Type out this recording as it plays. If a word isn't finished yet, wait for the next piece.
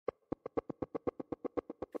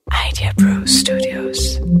Media Pro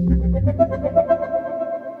Studios.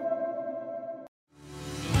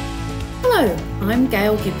 Hello, I'm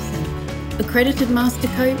Gail Gibson, accredited master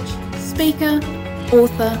coach, speaker,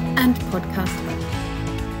 author and podcast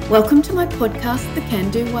host. Welcome to my podcast, The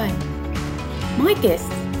Can-Do Way. My guests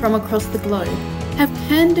from across the globe have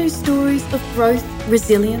can-do stories of growth,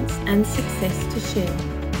 resilience and success to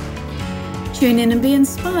share. Tune in and be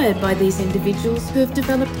inspired by these individuals who have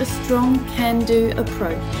developed a strong can-do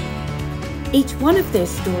approach. Each one of their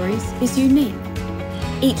stories is unique.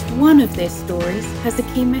 Each one of their stories has a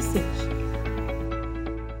key message.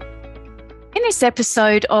 In this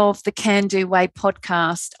episode of the Can-Do Way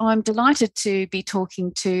podcast, I'm delighted to be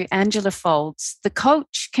talking to Angela Foulds, the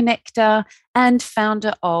coach, connector and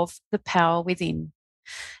founder of The Power Within.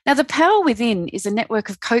 Now, The Power Within is a network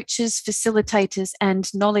of coaches, facilitators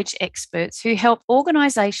and knowledge experts who help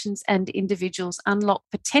organisations and individuals unlock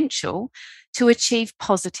potential to achieve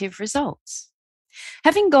positive results.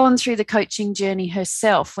 Having gone through the coaching journey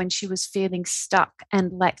herself when she was feeling stuck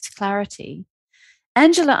and lacked clarity,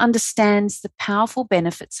 Angela understands the powerful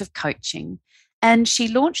benefits of coaching, and she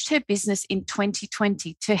launched her business in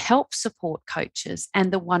 2020 to help support coaches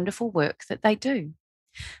and the wonderful work that they do.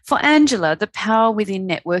 For Angela, the Power Within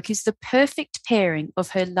Network is the perfect pairing of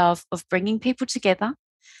her love of bringing people together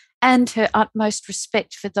and her utmost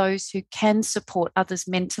respect for those who can support others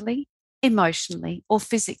mentally, emotionally, or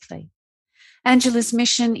physically. Angela's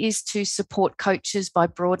mission is to support coaches by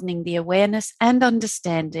broadening the awareness and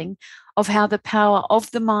understanding of how the power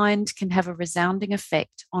of the mind can have a resounding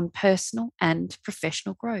effect on personal and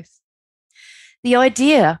professional growth. The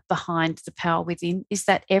idea behind The Power Within is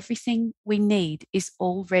that everything we need is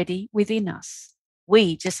already within us.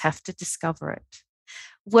 We just have to discover it.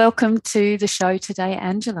 Welcome to the show today,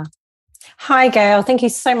 Angela. Hi, Gail. Thank you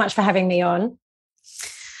so much for having me on.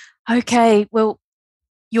 Okay, well,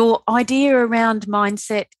 your idea around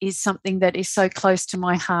mindset is something that is so close to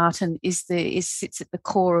my heart and sits at the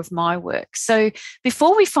core of my work. So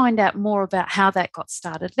before we find out more about how that got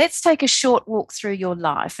started, let's take a short walk through your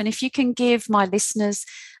life. And if you can give my listeners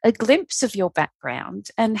a glimpse of your background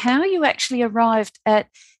and how you actually arrived at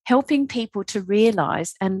helping people to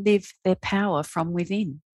realise and live their power from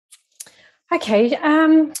within. Okay.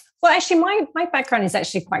 Well, actually, my background is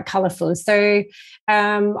actually quite colourful. So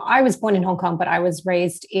I was born in Hong Kong, but I was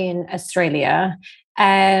raised in Australia.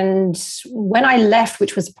 And when I left,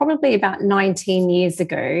 which was probably about 19 years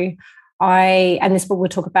ago, and this we'll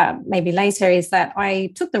talk about maybe later, is that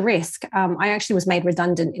I took the risk. I actually was made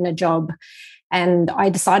redundant in a job. And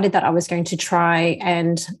I decided that I was going to try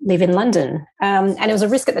and live in London. And it was a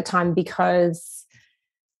risk at the time because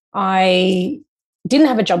I didn't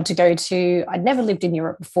have a job to go to. I'd never lived in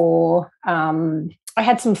Europe before. I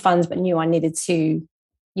had some funds, but knew I needed to,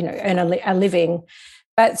 earn a living.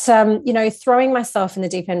 But, throwing myself in the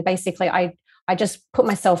deep end, basically, I just put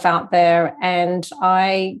myself out there and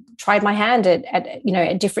I tried my hand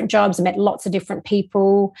at different jobs. I met lots of different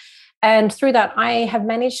people. And through that, I have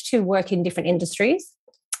managed to work in different industries.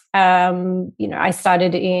 I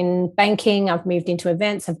started in banking. I've moved into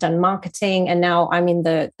events. I've done marketing. And now I'm in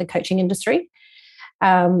the coaching industry.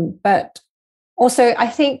 But also, I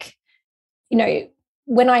think,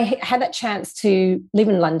 when I had that chance to live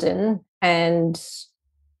in London, and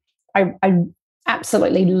I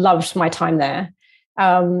absolutely loved my time there,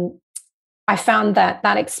 I found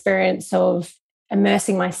that experience of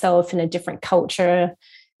immersing myself in a different culture,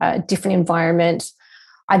 a different environment.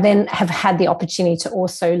 I then have had the opportunity to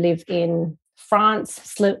also live in France,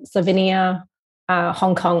 Slovenia,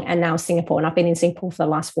 Hong Kong, and now Singapore. And I've been in Singapore for the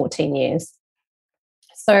last 14 years.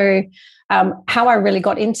 So how I really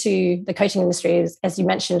got into the coaching industry, is, as you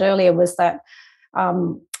mentioned earlier, was that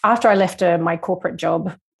after I left my corporate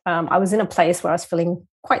job, I was in a place where I was feeling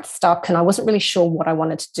quite stuck and I wasn't really sure what I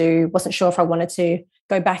wanted to do, wasn't sure if I wanted to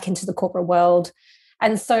go back into the corporate world.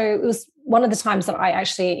 And so it was one of the times that I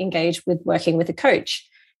actually engaged with working with a coach.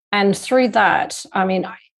 And through that,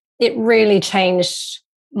 it really changed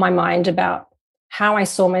my mind about how I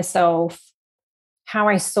saw myself, how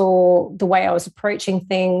I saw the way I was approaching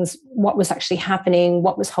things, what was actually happening,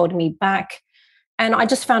 what was holding me back. And I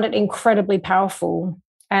just found it incredibly powerful.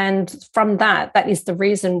 And from that is the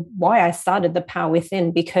reason why I started The Power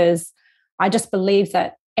Within, because I just believe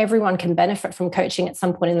that everyone can benefit from coaching at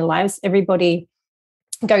some point in their lives. Everybody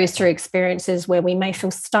goes through experiences where we may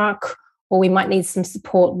feel stuck, or we might need some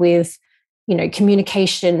support with,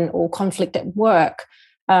 communication or conflict at work.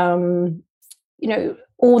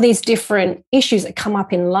 All these different issues that come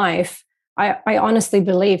up in life, I honestly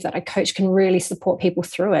believe that a coach can really support people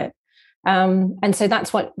through it. And so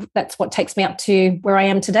that's what takes me up to where I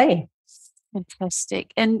am today.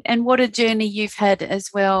 Fantastic. And what a journey you've had as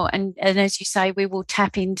well. And as you say, we will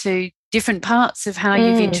tap into different parts of how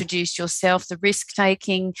you've introduced yourself, the risk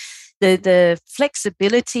taking, the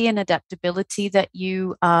flexibility and adaptability that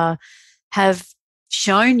you have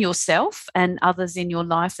shown yourself and others in your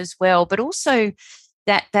life as well, but also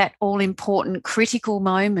that all important critical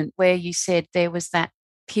moment where you said there was that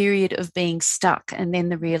period of being stuck and then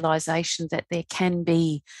the realization that there can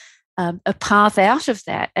be a path out of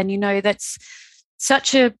that. And that's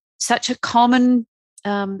such a common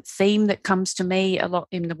theme that comes to me a lot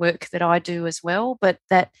in the work that I do as well, but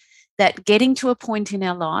that getting to a point in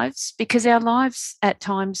our lives, because our lives at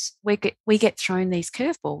times we get thrown these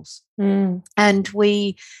curveballs and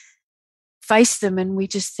we face them and we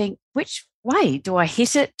just think, which way do I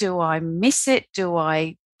hit it? Do I miss it? Do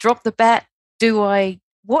I drop the bat?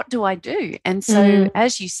 What do I do? And so,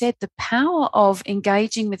 as you said, the power of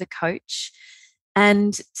engaging with a coach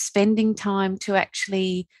and spending time to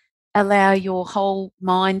actually allow your whole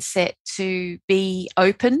mindset to be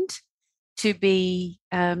opened, to be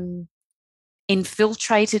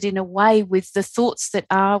infiltrated in a way with the thoughts that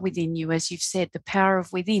are within you. As you've said, the power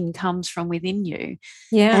of within comes from within you.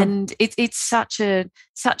 Yeah. And it's such an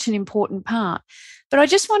important part. But I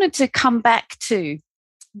just wanted to come back to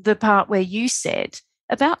the part where you said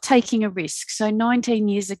about taking a risk. So 19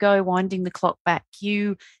 years ago, winding the clock back,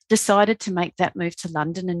 you decided to make that move to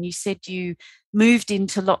London, and you said you moved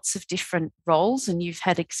into lots of different roles and you've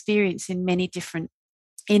had experience in many different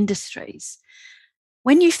industries.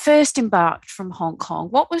 When you first embarked from Hong Kong,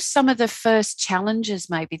 what were some of the first challenges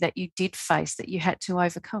maybe that you did face that you had to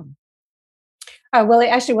overcome? Oh, well, it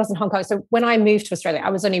actually wasn't Hong Kong. So when I moved to Australia, I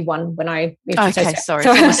was only one when I moved to Australia. Sorry,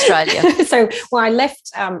 from Australia. So when I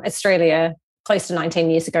left Australia close to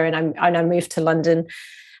 19 years ago and I moved to London,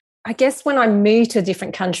 I guess when I moved to a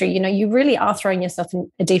different country, you really are throwing yourself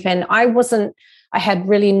in a deep end. I had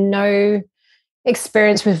really no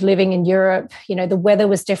experience with living in Europe. The weather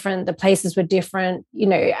was different, the places were different,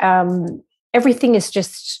 everything is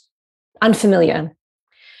just unfamiliar.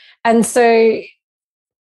 And so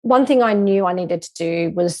one thing I knew I needed to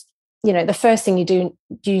do was, the first thing you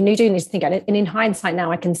need to think about it. And in hindsight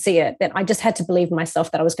now I can see it, that I just had to believe in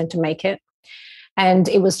myself that I was going to make it. And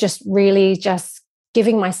it was just really just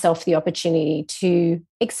giving myself the opportunity to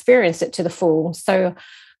experience it to the full. So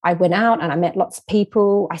I went out and I met lots of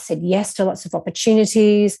people. I said yes to lots of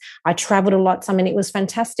opportunities. I traveled a lot. I mean, it was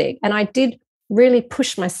fantastic. And I did really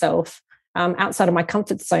push myself outside of my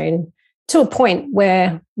comfort zone to a point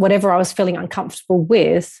where whatever I was feeling uncomfortable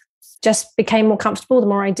with just became more comfortable the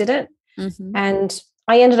more I did it. Mm-hmm. And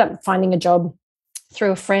I ended up finding a job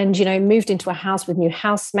through a friend, moved into a house with new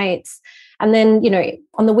housemates. And then,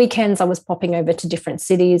 on the weekends, I was popping over to different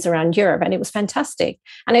cities around Europe, and it was fantastic.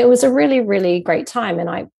 And it was a really, really great time. And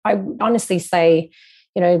I honestly say,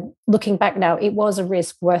 looking back now, it was a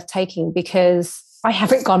risk worth taking because I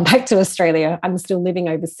haven't gone back to Australia. I'm still living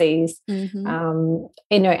overseas. Mm-hmm.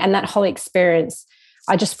 And that whole experience,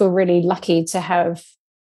 I just feel really lucky to have,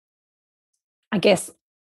 I guess,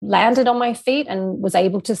 landed on my feet and was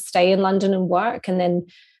able to stay in London and work. And then,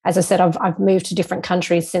 as I said, I've moved to different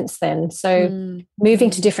countries since then. So moving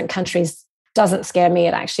to different countries doesn't scare me.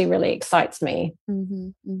 It actually really excites me. Mm-hmm,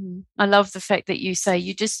 mm-hmm. I love the fact that you say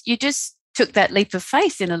you just took that leap of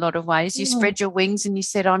faith in a lot of ways. You spread your wings and you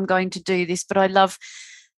said, I'm going to do this. But I love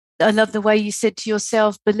the way you said to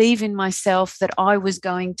yourself, believe in myself that I was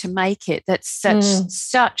going to make it. That's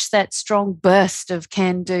such that strong burst of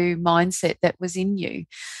can-do mindset that was in you.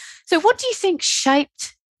 So what do you think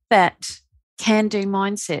shaped that can-do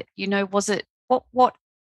mindset? Was it what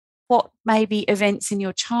maybe events in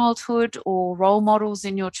your childhood or role models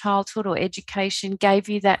in your childhood or education gave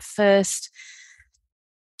you that first,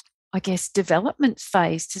 I guess, development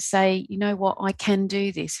phase to say, what, I can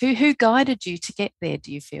do this? Who guided you to get there,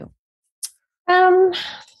 do you feel?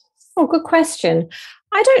 Good question.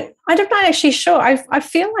 I'm not actually sure. I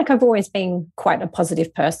feel like I've always been quite a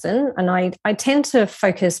positive person, and I tend to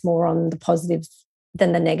focus more on the positives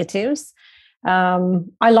than the negatives.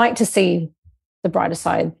 I like to see the brighter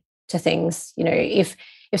side to things. If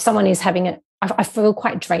someone is having it, I feel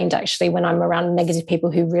quite drained actually when I'm around negative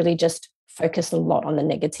people who really just focus a lot on the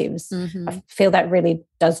negatives. Mm-hmm. I feel that really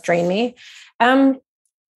does drain me. I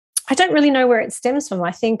don't really know where it stems from.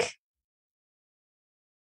 I think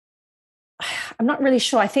I'm not really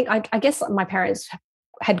sure. I think I guess my parents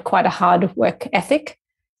had quite a hard work ethic,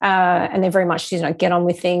 and they're very much get on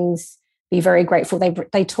with things, be very grateful.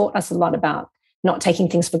 They taught us a lot about not taking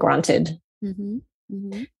things for granted. Mm-hmm.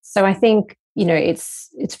 Mm-hmm. So I think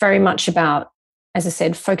it's very much about, as I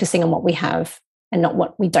said, focusing on what we have and not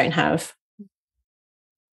what we don't have.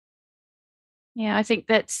 Yeah, I think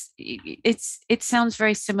it sounds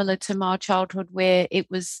very similar to my childhood, where it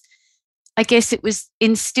was, I guess it was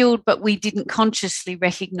instilled, but we didn't consciously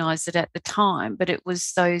recognize it at the time. But it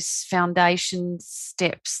was those foundation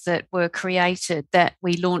steps that were created that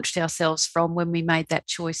we launched ourselves from when we made that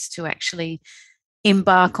choice to actually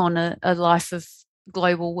embark on a life of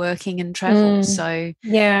global working and travel. So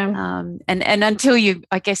yeah, and until you,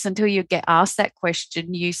 I guess, until you get asked that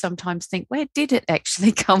question, you sometimes think, where did it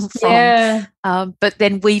actually come from? yeah, But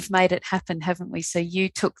then we've made it happen, haven't we? So you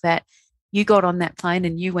took that, you got on that plane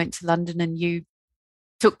and you went to London and you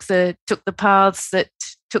took the paths that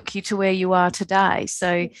took you to where you are today.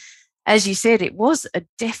 So as you said, it was a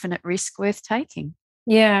definite risk worth taking.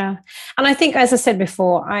 yeah. And I think, as I said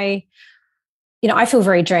before, I feel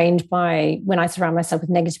very drained by when I surround myself with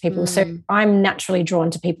negative people. So I'm naturally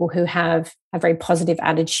drawn to people who have a very positive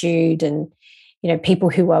attitude and, people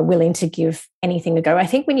who are willing to give anything a go. I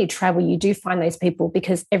think when you travel, you do find those people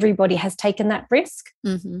because everybody has taken that risk.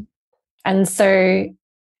 Mm-hmm. And so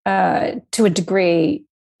to a degree,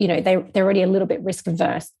 they're already a little bit risk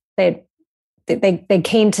averse. They're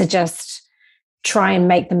keen to just try and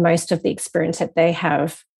make the most of the experience that they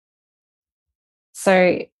have. So,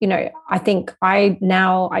 I think I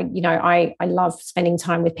love spending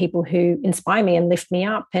time with people who inspire me and lift me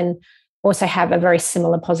up and also have a very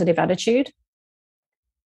similar positive attitude.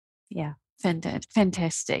 Yeah,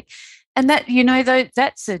 fantastic. And that, though,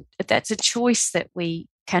 that's a choice that we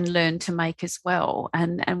can learn to make as well.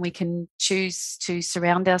 And we can choose to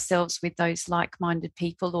surround ourselves with those like-minded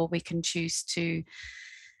people, or we can choose to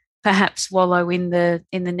perhaps wallow in the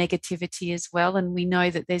negativity as well. And we know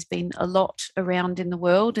that there's been a lot around in the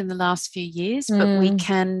world in the last few years, but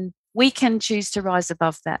we can choose to rise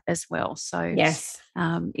above that as well. So yes,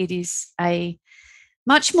 it is a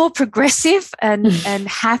much more progressive and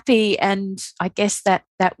happy, and I guess that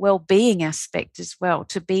well-being aspect as well.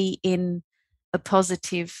 To be in a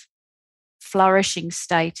positive, flourishing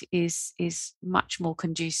state is much more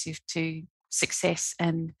conducive to success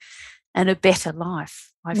and a better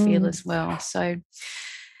life, I feel, as well. So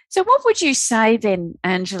what would you say then,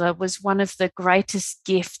 Angela, was one of the greatest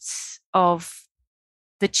gifts of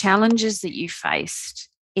the challenges that you faced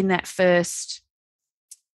in that first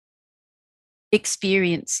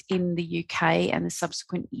experience in the UK and the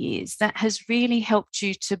subsequent years that has really helped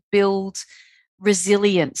you to build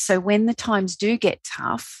resilience? So when the times do get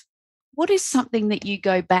tough, what is something that you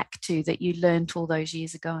go back to that you learned all those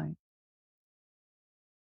years ago?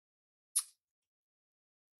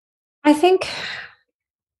 I think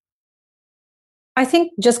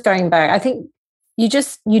just going back, I think you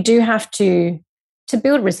do have to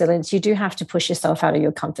build resilience. You do have to push yourself out of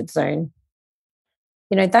your comfort zone.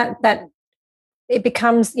 That it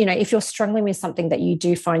becomes, if you're struggling with something that you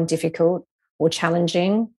do find difficult or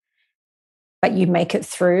challenging, but you make it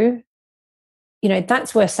through,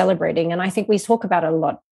 that's worth celebrating. And I think we talk about it a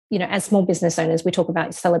lot, as small business owners, we talk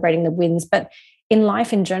about celebrating the wins, but in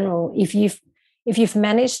life in general, if you've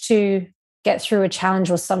managed to get through a challenge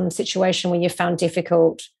or some situation where you found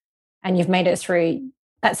difficult and you've made it through,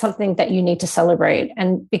 that's something that you need to celebrate.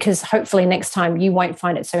 And because hopefully next time you won't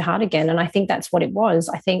find it so hard again. And I think that's what it was.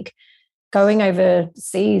 I think going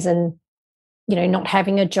overseas and, not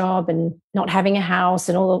having a job and not having a house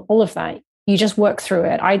and all of that, you just work through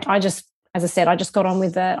it. I just, as I said, I just got on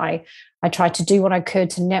with it. I tried to do what I could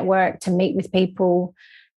to network, to meet with people.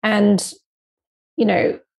 And,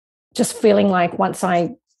 just feeling like once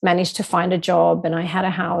I managed to find a job and I had a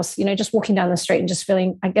house, just walking down the street and just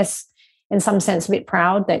feeling, I guess, in some sense, a bit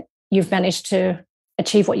proud that you've managed to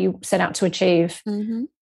achieve what you set out to achieve. Mm-hmm.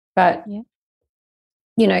 But,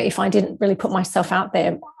 if I didn't really put myself out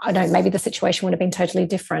there, I don't, maybe the situation would have been totally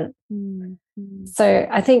different. Mm-hmm. So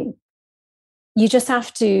I think you just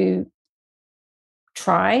have to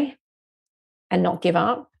try and not give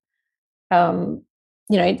up.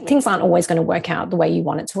 Things aren't always going to work out the way you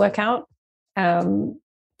want it to work out.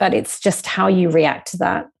 But it's just how you react to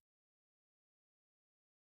that.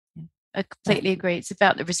 I completely agree. It's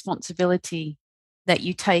about the responsibility that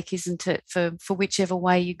you take, isn't it, for whichever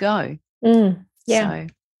way you go. Yeah.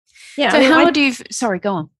 So how do you... Sorry,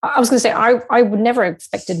 go on. I was going to say, I would never have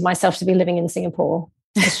expected myself to be living in Singapore.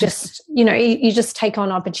 It's just, you just take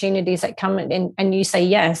on opportunities that come and you say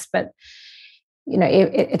yes. But,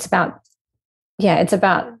 it's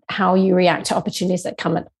about how you react to opportunities that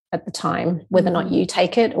come at the time, whether or not you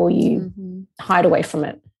take it or you hide away from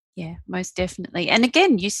it. Yeah, most definitely. And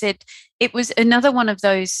again, you said it was another one of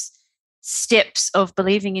those steps of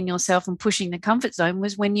believing in yourself and pushing the comfort zone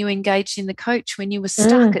was when you engaged in the coach, when you were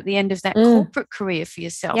stuck at the end of that corporate career for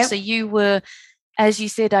yourself. Yep. So you were as you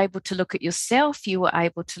said, able to look at yourself. You were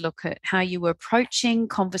able to look at how you were approaching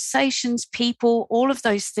conversations, people, all of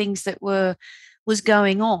those things that was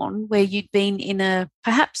going on where you'd been in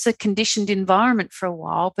perhaps a conditioned environment for a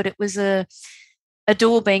while, but it was a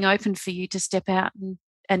door being opened for you to step out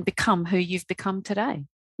and become who you've become today.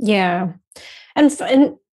 Yeah.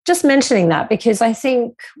 And just mentioning that, because I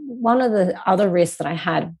think one of the other risks that I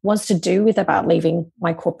had was to do with about leaving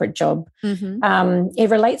my corporate job. It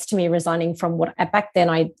relates to me resigning from what back then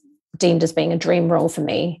I deemed as being a dream role for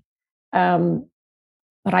me. But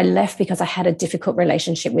I left because I had a difficult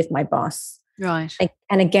relationship with my boss. Right.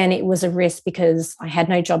 And again, it was a risk because I had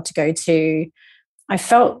no job to go to. I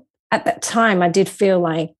felt at that time, I did feel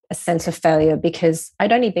like a sense of failure because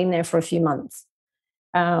I'd only been there for a few months.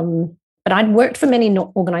 But I'd worked for many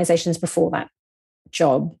organizations before that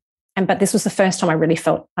job. But this was the first time I really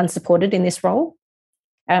felt unsupported in this role.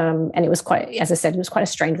 And it was quite, as I said, it was quite a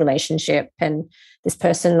strained relationship. And this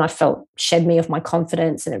person I felt shed me of my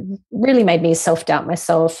confidence, and it really made me self-doubt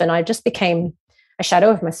myself. And I just became a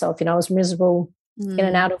shadow of myself. I was miserable in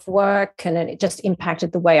and out of work, and it just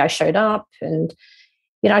impacted the way I showed up. And,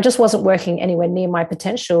 I just wasn't working anywhere near my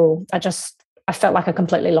potential. I felt like I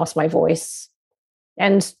completely lost my voice.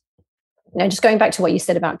 And, just going back to what you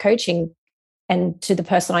said about coaching and to the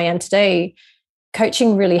person I am today,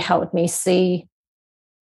 coaching really helped me see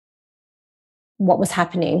what was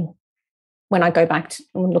happening when I go back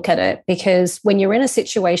and look at it. Because when you're in a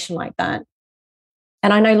situation like that,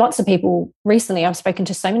 and I know lots of people recently, I've spoken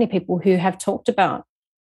to so many people who have talked about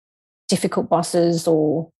difficult bosses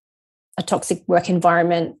or a toxic work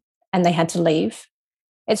environment, and they had to leave.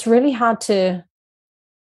 It's really hard to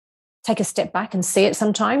take a step back and see it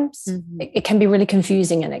sometimes. It can be really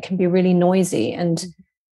confusing and it can be really noisy. And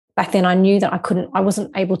back then I knew that I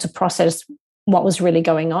wasn't able to process what was really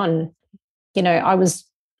going on. I was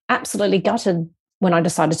absolutely gutted when I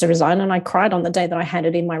decided to resign, and I cried on the day that I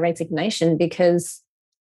handed in my resignation because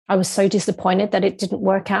I was so disappointed that it didn't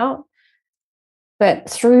work out. But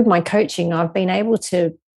through my coaching, I've been able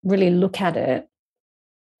to really look at it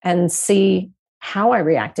and see how I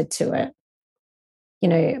reacted to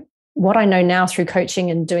it. What I know now through coaching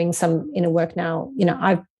and doing some inner work now,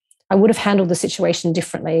 I would have handled the situation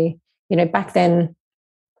differently. Back then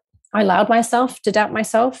I allowed myself to doubt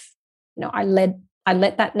myself. I let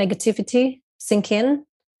that negativity sink in.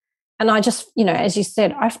 And I just, as you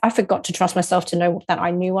said, I forgot to trust myself to know that I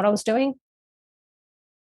knew what I was doing.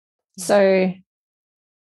 So,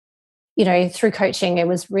 through coaching, it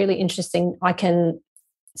was really interesting. I can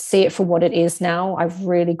see it for what it is now. I've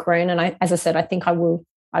really grown. And as I said, I think I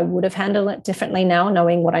would have handled it differently now,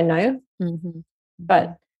 knowing what I know.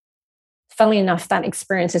 But funnily enough, that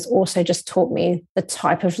experience has also just taught me the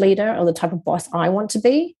type of leader or the type of boss I want to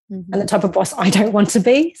be and the type of boss I don't want to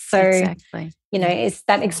be. So, exactly. It's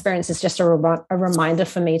that experience is just a reminder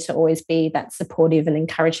for me to always be that supportive and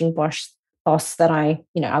encouraging boss that I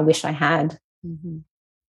wish I had.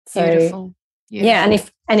 So, Beautiful. yeah.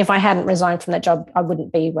 And if I hadn't resigned from that job, I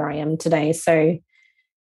wouldn't be where I am today. So,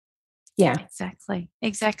 yeah.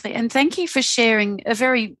 Exactly. And thank you for sharing a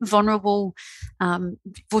very vulnerable,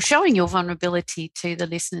 for showing your vulnerability to the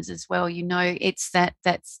listeners as well. It's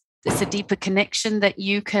a deeper connection that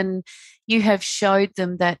you have showed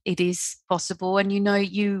them that it is possible. And,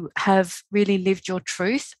 you have really lived your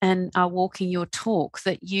truth and are walking your talk,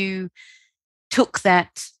 that you took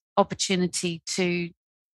that opportunity to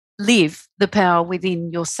live the power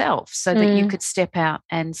within yourself so that you could step out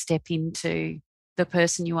and step into the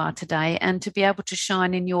person you are today, and to be able to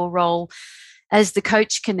shine in your role as the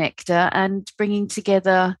coach connector and bringing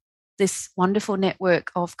together this wonderful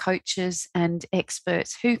network of coaches and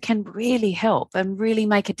experts who can really help and really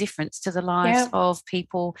make a difference to the lives of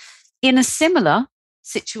people in a similar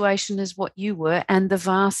situation as what you were, and the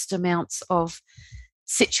vast amounts of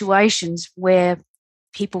situations where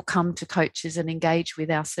people come to coaches and engage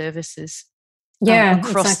with our services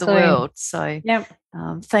across the world. So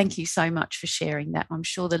thank you so much for sharing that. I'm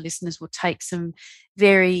sure the listeners will take some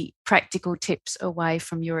very practical tips away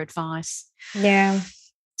from your advice. Yeah.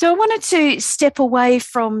 So I wanted to step away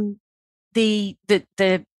from the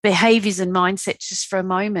behaviours and mindset just for a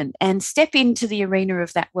moment and step into the arena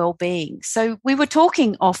of that well-being. So we were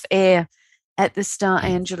talking off air at the start,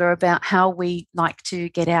 Angela, about how we like to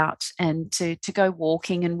get out and to go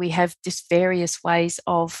walking, and we have just various ways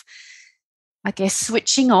of, I guess,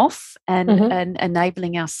 switching off and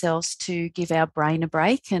enabling ourselves to give our brain a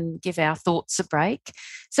break and give our thoughts a break.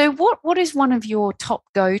 So what is one of your top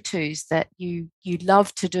go-tos that you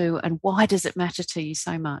love to do, and why does it matter to you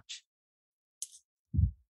so much?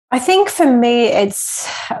 I think for me, it's,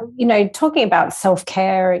 talking about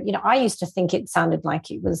self-care, I used to think it sounded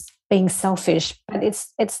like it was being selfish, but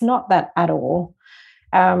it's not that at all.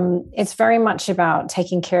 It's very much about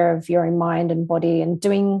taking care of your own mind and body and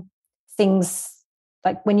doing things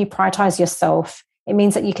like when you prioritize yourself, it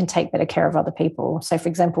means that you can take better care of other people. So, for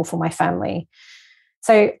example, for my family.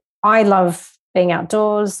 So I love being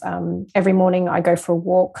outdoors. Every morning I go for a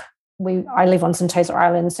walk. I live on Sentosa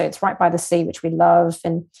Island, so it's right by the sea, which we love.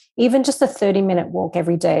 And even just a 30-minute walk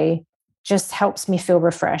every day just helps me feel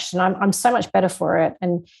refreshed. And I'm so much better for it.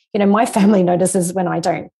 And, my family notices when I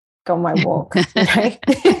don't go on my walk.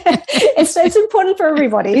 It's important for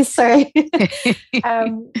everybody. So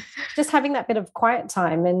just having that bit of quiet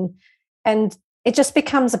time and it just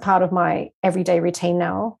becomes a part of my everyday routine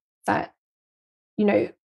now that,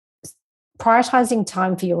 prioritizing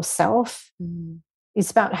time for yourself. It's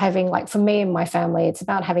about having, like for me and my family, it's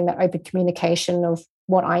about having that open communication of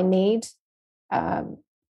what I need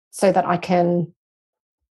so that I can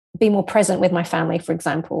be more present with my family, for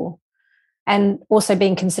example, and also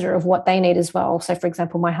being considerate of what they need as well. So, for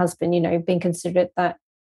example, my husband, being considerate that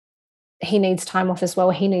he needs time off as well.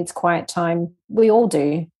 He needs quiet time. We all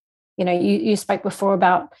do. You spoke before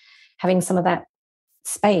about having some of that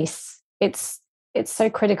space. It's so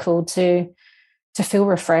critical to feel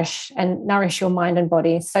refreshed and nourish your mind and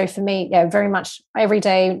body. So for me, very much every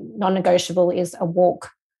day, non-negotiable is a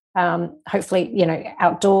walk, hopefully,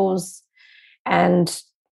 outdoors, and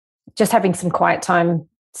just having some quiet time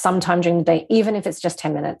sometime during the day, even if it's just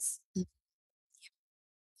 10 minutes.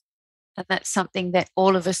 And that's something that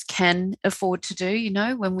all of us can afford to do,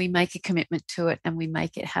 when we make a commitment to it and we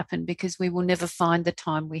make it happen, because we will never find the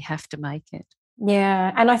time we have to make it.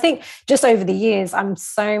 Yeah. And I think just over the years, I'm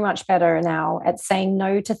so much better now at saying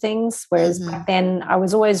no to things. Whereas back then I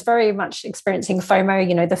was always very much experiencing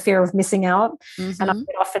FOMO, the fear of missing out. And I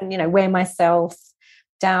would often, wear myself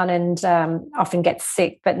down and often get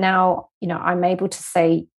sick. But now, I'm able to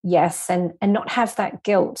say yes and not have that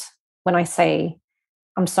guilt when I say,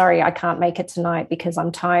 I'm sorry, I can't make it tonight because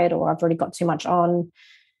I'm tired or I've already got too much on.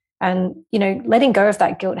 And, letting go of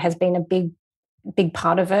that guilt has been a big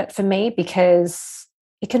part of it for me, because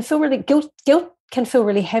it can feel really guilt can feel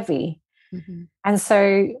really heavy. And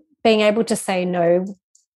so being able to say no,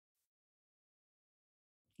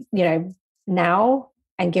 now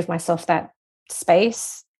and give myself that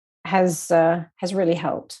space has really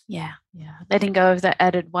helped. Yeah. Letting go of that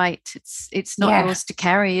added weight. It's not yours to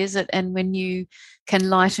carry, is it? And when you can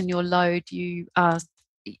lighten your load,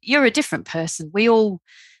 you're a different person.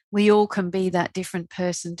 We all can be that different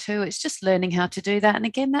person too. It's just learning how to do that. And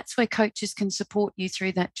again, that's where coaches can support you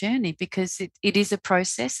through that journey, because it is a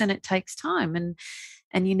process and it takes time,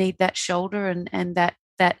 and you need that shoulder and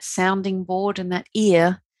that sounding board and that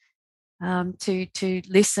ear to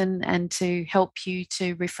listen and to help you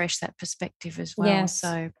to refresh that perspective as well. Yes.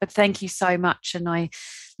 So, but thank you so much. And I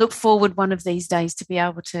look forward one of these days to be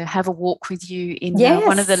able to have a walk with you in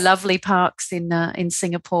one of the lovely parks in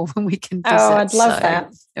Singapore when we can visit. Oh, I'd love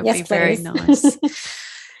that. It'd be very nice.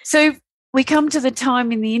 So we come to the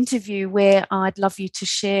time in the interview where I'd love you to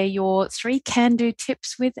share your 3 can-do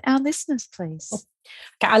tips with our listeners, please.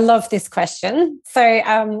 Okay, I love this question.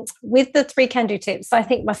 So with the 3 can-do tips, I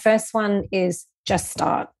think my first one is just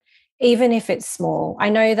start, even if it's small. I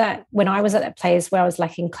know that when I was at that place where I was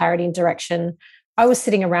lacking clarity and direction, I was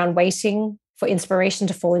sitting around waiting for inspiration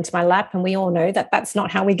to fall into my lap. And we all know that that's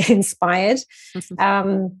not how we get inspired.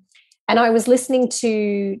 And I was listening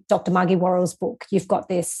to Dr. Margie Worrell's book, You've Got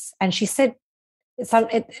This. And she said,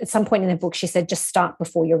 at some point in the book, she said, just start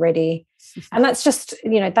before you're ready. And that's just,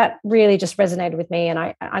 that really just resonated with me. And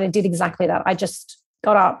I did exactly that. I just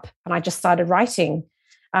got up and I just started writing.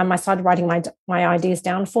 I started writing my ideas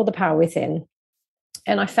down for the power within.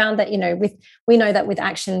 And I found that, we know that with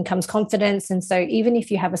action comes confidence. And so even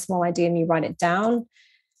if you have a small idea and you write it down,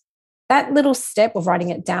 that little step of writing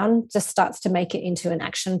it down just starts to make it into an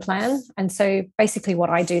action plan. And so basically what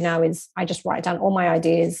I do now is I just write down all my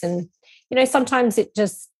ideas. And, sometimes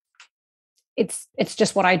it's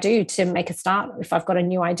just what I do to make a start. If I've got a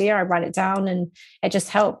new idea, I write it down and it just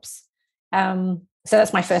helps. So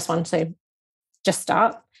that's my first one. So just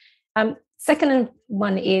start. Second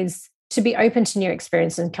one is to be open to new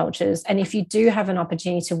experiences and cultures. And if you do have an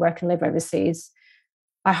opportunity to work and live overseas,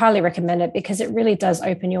 I highly recommend it, because it really does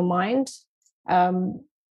open your mind.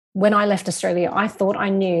 When I left Australia, I thought I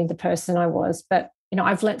knew the person I was, but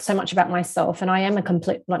I've learned so much about myself, and I am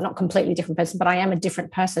not completely different person, but I am a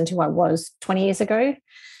different person to who I was 20 years ago.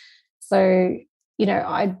 So,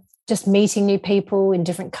 I just meeting new people in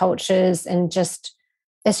different cultures, and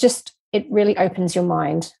it really opens your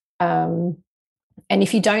mind. And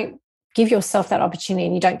if you don't give yourself that opportunity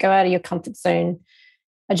and you don't go out of your comfort zone,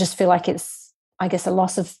 I just feel like it's, I guess, a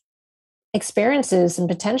loss of experiences and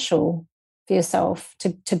potential for yourself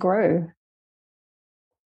to grow.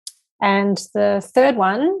 And the third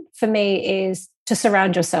one for me is to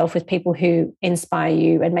surround yourself with people who inspire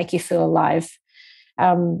you and make you feel alive.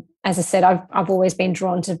 As I said, I've always been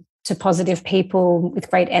drawn to positive people with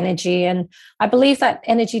great energy, and I believe that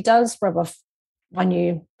energy does rub off on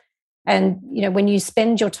you. And when you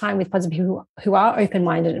spend your time with positive people who are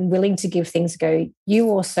open-minded and willing to give things a go, you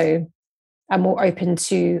also are more open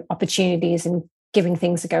to opportunities and giving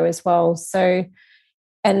things a go as well. So,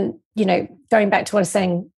 and going back to what I was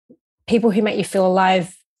saying, people who make you feel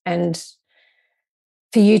alive, and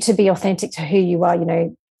for you to be authentic to who you are,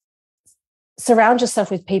 surround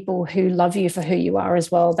yourself with people who love you for who you are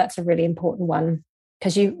as well. That's a really important one,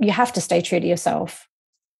 because you have to stay true to yourself.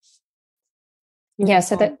 Yeah,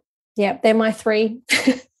 so they're my three.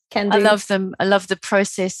 Can do. I love them. I love the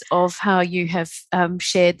process of how you have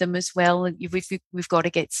shared them as well. We've got to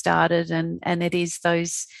get started, and it is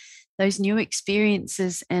those new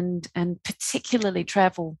experiences and particularly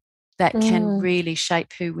travel that can really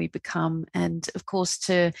shape who we become. And of course,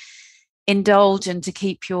 to indulge and to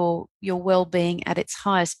keep your well-being at its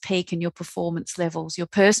highest peak and your performance levels, your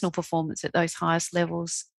personal performance at those highest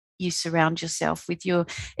levels, you surround yourself with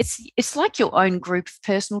it's like your own group of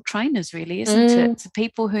personal trainers, really, isn't it? It's the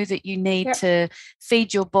people that you need to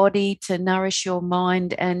feed your body, to nourish your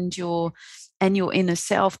mind and your inner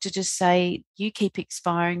self, to just say, you keep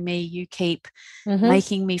inspiring me, you keep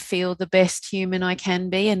making me feel the best human I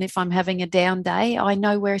can be. And if I'm having a down day, I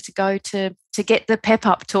know where to go to get the pep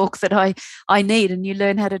up talk that I need. And you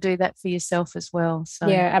learn how to do that for yourself as well. So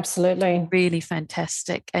yeah, absolutely. Really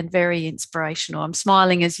fantastic and very inspirational. I'm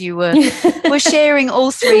smiling as you were sharing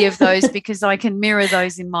all three of those, because I can mirror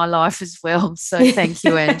those in my life as well. So thank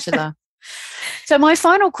you, Angela. So my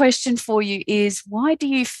final question for you is, why do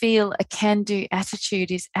you feel a can-do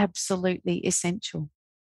attitude is absolutely essential?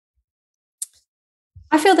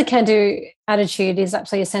 I feel the can-do attitude is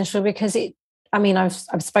absolutely essential because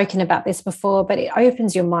I've spoken about this before, but it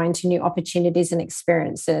opens your mind to new opportunities and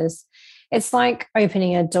experiences. It's like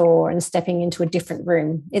opening a door and stepping into a different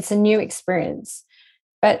room. It's a new experience.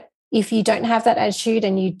 But if you don't have that attitude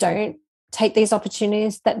and you don't take these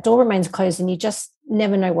opportunities, that door remains closed and you just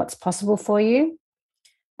never know what's possible for you.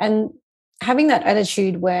 And having that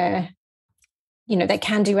attitude where, that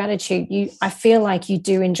can-do attitude, I feel like you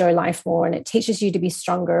do enjoy life more, and it teaches you to be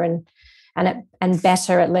stronger and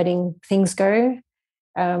better at letting things go.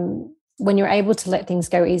 When you're able to let things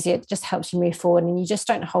go easier, it just helps you move forward, and you just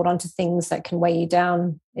don't hold on to things that can weigh you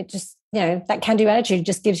down. It just, that can-do attitude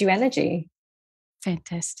just gives you energy.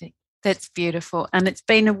 Fantastic. That's beautiful. And it's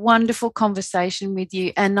been a wonderful conversation with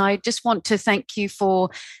you. And I just want to thank you for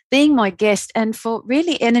being my guest and for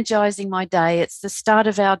really energizing my day. It's the start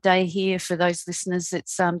of our day here for those listeners.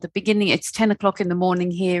 It's the beginning. It's 10 o'clock in the morning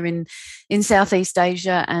here in Southeast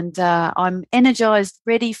Asia. And I'm energized,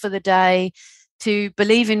 ready for the day, to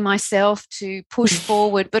believe in myself, to push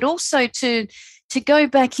forward, but also to go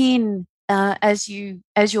back in. As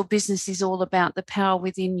your business is all about the power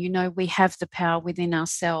within, we have the power within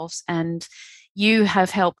ourselves, and you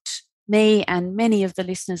have helped me and many of the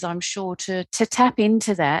listeners, I'm sure, to tap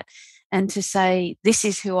into that and to say, this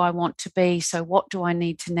is who I want to be. So what do I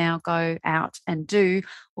need to now go out and do,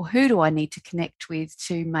 or who do I need to connect with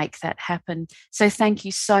to make that happen? So thank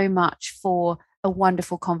you so much for a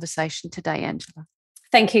wonderful conversation today, Angela.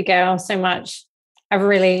 Thank you, Gail, so much. I've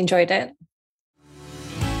really enjoyed it.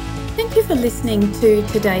 Thank you for listening to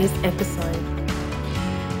today's episode.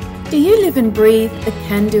 Do you live and breathe a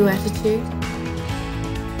can-do attitude?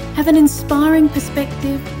 Have an inspiring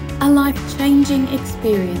perspective, a life-changing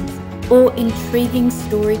experience, or intriguing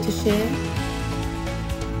story to share?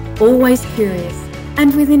 Always curious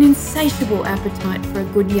and with an insatiable appetite for a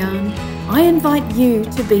good yarn, I invite you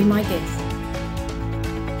to be my guest.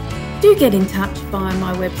 Do get in touch via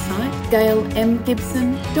my website,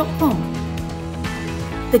 gailmgibson.com.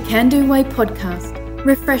 The Can Do Way podcast,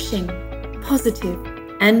 refreshing, positive,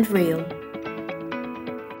 and real.